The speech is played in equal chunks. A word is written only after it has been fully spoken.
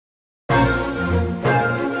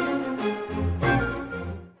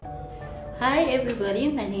Hi everybody,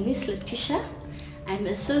 my name is Letitia. I'm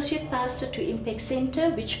Associate Pastor to Impact Center,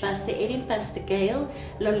 which Pastor Erin, Pastor Gail,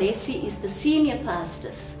 Lolesi is the Senior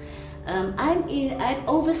Pastors. I'm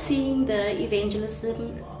overseeing the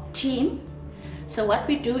evangelism team. So what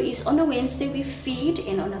we do is on a Wednesday we feed,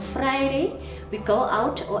 and on a Friday we go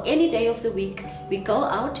out, or any day of the week, we go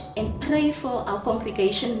out and pray for our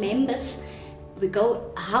congregation members. We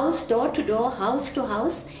go house, door to door, house to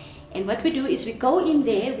house. And what we do is we go in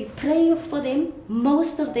there, we pray for them.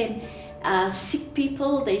 Most of them are sick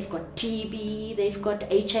people. They've got TB, they've got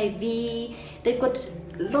HIV, they've got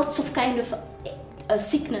lots of kind of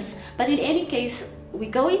sickness. But in any case, we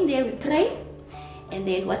go in there, we pray, and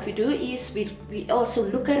then what we do is we also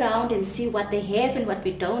look around and see what they have and what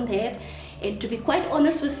we don't have. And to be quite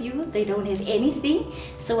honest with you, they don't have anything.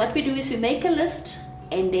 So what we do is we make a list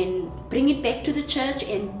and then bring it back to the church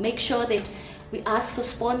and make sure that we ask for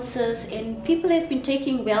sponsors, and people have been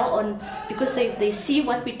taking well on because they see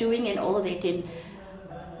what we're doing and all that. And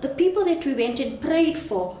the people that we went and prayed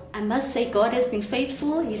for, I must say God has been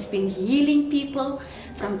faithful. He's been healing people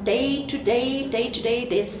from day to day, day to day.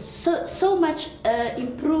 There's so much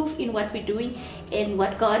improve in what we're doing and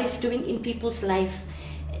what God is doing in people's lives.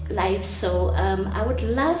 So I would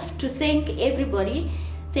love to thank everybody,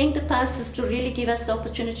 thank the pastors to really give us the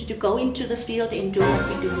opportunity to go into the field and do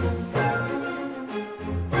what we do.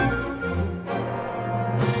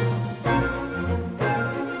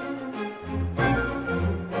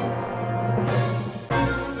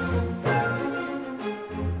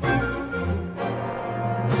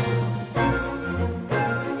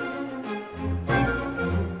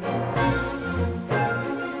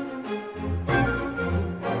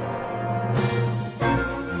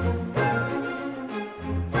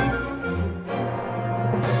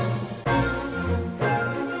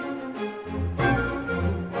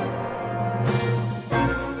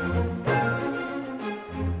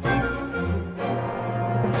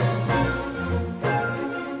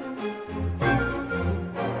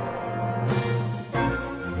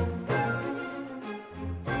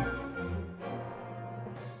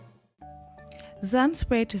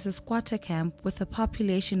 Zandspruit is a squatter camp with a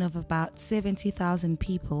population of about 70,000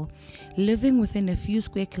 people living within a few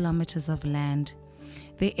square kilometers of land.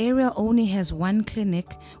 The area only has one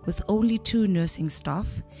clinic with only 2 nursing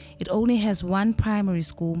staff. It only has 1 primary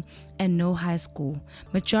school and no high school.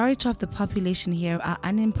 Majority of the population here are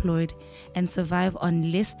unemployed and survive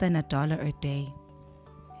on less than $1 a day.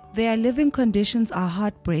 Their living conditions are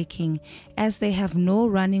heartbreaking as they have no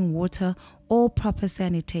running water or proper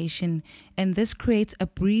sanitation, and this creates a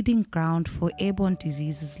breeding ground for airborne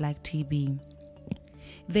diseases like TB.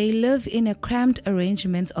 They live in a cramped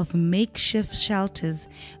arrangement of makeshift shelters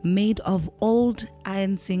made of old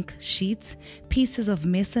iron zinc sheets, pieces of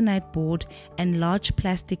masonite board, and large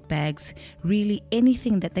plastic bags, really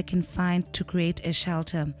anything that they can find to create a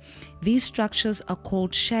shelter. These structures are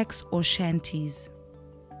called shacks or shanties.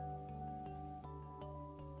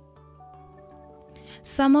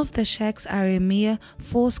 Some of the shacks are a mere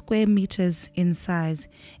 4 square meters in size,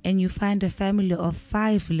 and you find a family of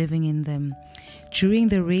 5 living in them. During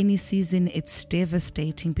the rainy season, it's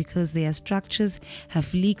devastating because their structures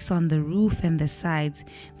have leaks on the roof and the sides.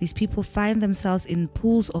 These people find themselves in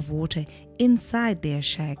pools of water inside their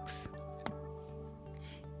shacks.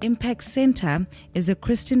 Impact Center is a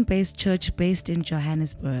Christian-based church based in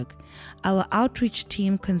Johannesburg. Our outreach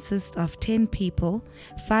team consists of 10 people,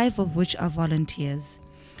 5 of which are volunteers.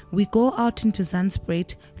 We go out into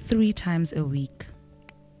Zandspruit 3 times a week.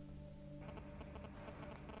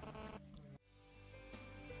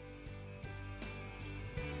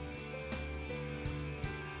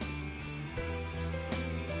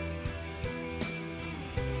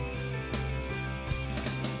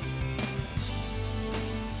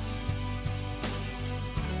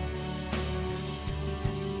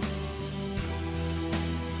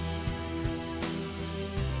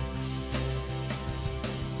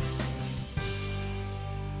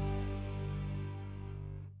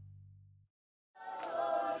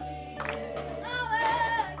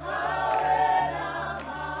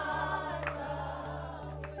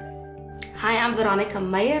 Hi, I'm Veronica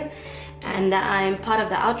Meyer, and I'm part of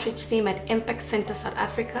the outreach team at Impact Center South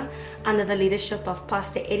Africa under the leadership of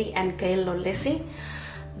Pastor Eddie and Gail Lolesi.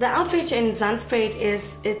 The outreach in Zandspruit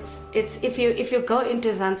is if you go into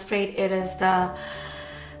Zandspruit, it is the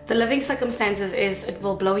living circumstances it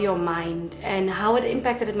will blow your mind. And how it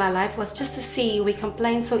impacted my life was just to see, we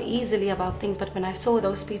complain so easily about things, but when I saw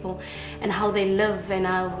those people and how they live, and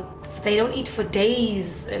how they don't eat for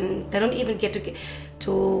days, and they don't even get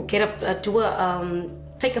to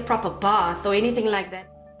take a proper bath or anything like that.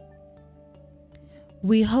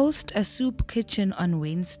 We host a soup kitchen on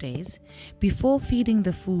Wednesdays. Before feeding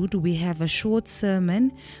the food, we have a short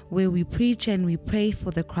sermon where we preach and we pray for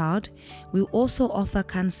the crowd. We also offer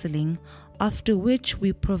counseling, after which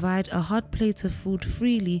we provide a hot plate of food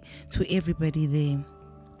freely to everybody there.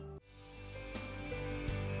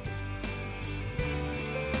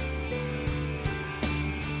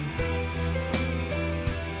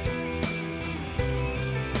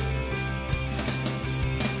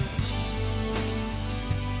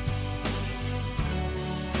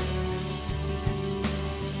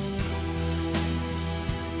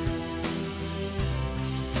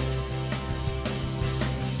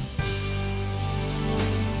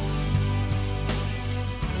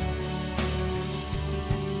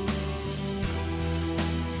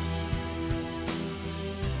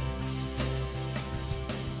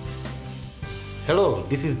 Hello,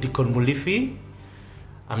 this is Deacon Mulifi.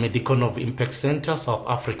 I'm a deacon of Impact Center, South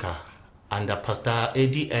Africa, under Pastor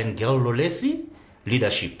Eddie and Gail Lolesi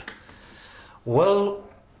leadership. Well,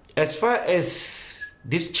 as far as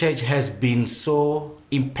this church has been so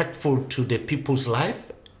impactful to the people's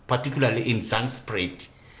life, particularly in Zandspruit,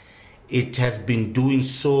 it has been doing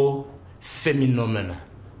so phenomenal.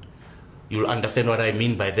 You'll understand what I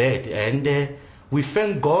mean by that. And we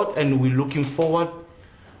thank God, and we're looking forward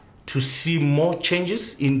to see more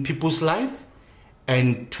changes in people's life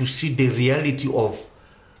and to see the reality of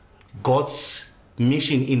God's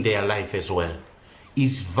mission in their life as well.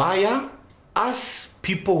 Is via us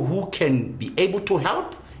people who can be able to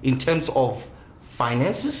help in terms of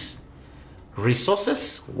finances,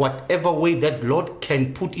 resources, whatever way that Lord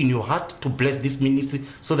can put in your heart to bless this ministry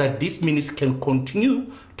so that this ministry can continue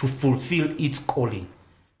to fulfill its calling.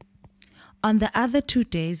 On the other 2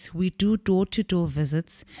 days, we do door-to-door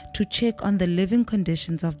visits to check on the living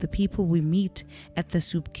conditions of the people we meet at the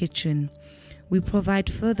soup kitchen. We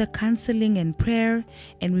provide further counseling and prayer,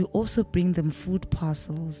 and we also bring them food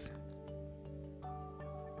parcels.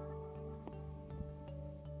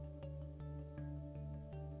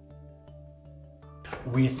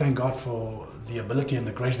 We thank God for the ability and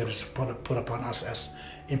the grace that is put upon us as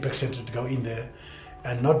Impact Center to go in there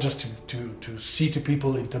and not just to see to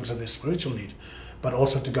people in terms of their spiritual need, but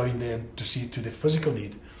also to go in there and to see to their physical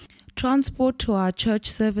need. Transport to our church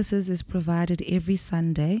services is provided every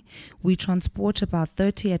Sunday. We transport about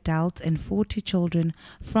 30 adults and 40 children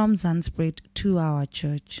from Zandspruit to our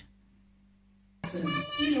church. I'd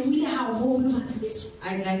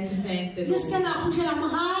like to thank the Lord.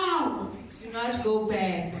 Do not go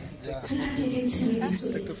back.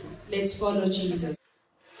 Let's follow Jesus.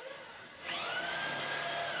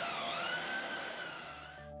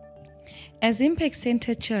 As Impact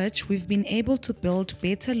Center Church, we've been able to build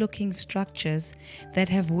better looking structures that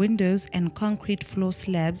have windows and concrete floor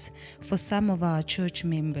slabs for some of our church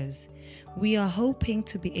members. We are hoping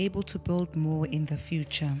to be able to build more in the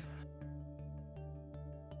future.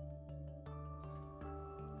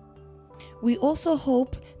 We also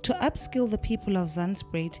hope to upskill the people of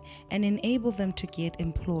Zandspruit and enable them to get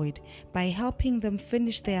employed by helping them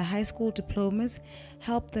finish their high school diplomas,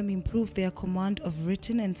 help them improve their command of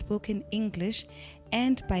written and spoken English,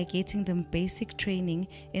 and by getting them basic training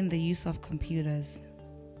in the use of computers.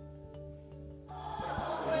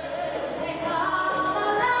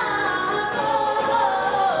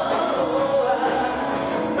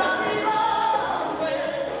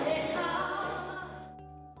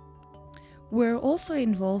 We're also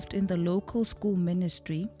involved in the local school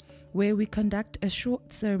ministry, where we conduct a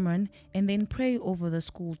short sermon and then pray over the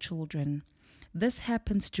school children. This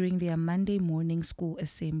happens during their Monday morning school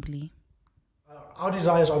assembly. Our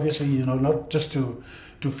desire is obviously, not just to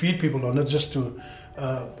feed people or not just to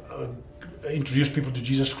introduce people to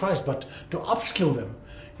Jesus Christ, but to upskill them.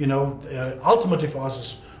 Ultimately for us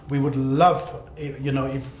is we would love,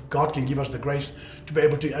 if God can give us the grace to be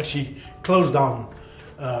able to actually close down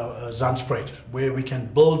Zandspruit, where we can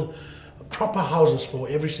build proper houses for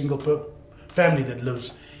every single family that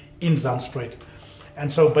lives in Zandspruit.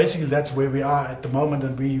 And so basically that's where we are at the moment,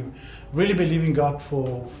 and we really believe in God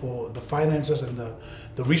for the finances and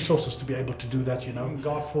the resources to be able to do that,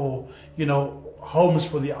 God for, homes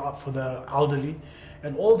for the elderly,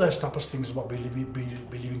 and all those type of things is what we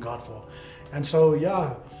believe in God for. And so,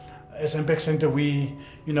 yeah, as Impact Center, we're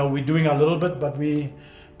doing a little bit, but we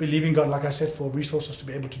believe in God, like I said, for resources to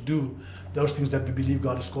be able to do those things that we believe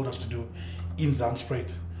God has called us to do in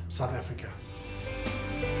Zandspruit, South Africa.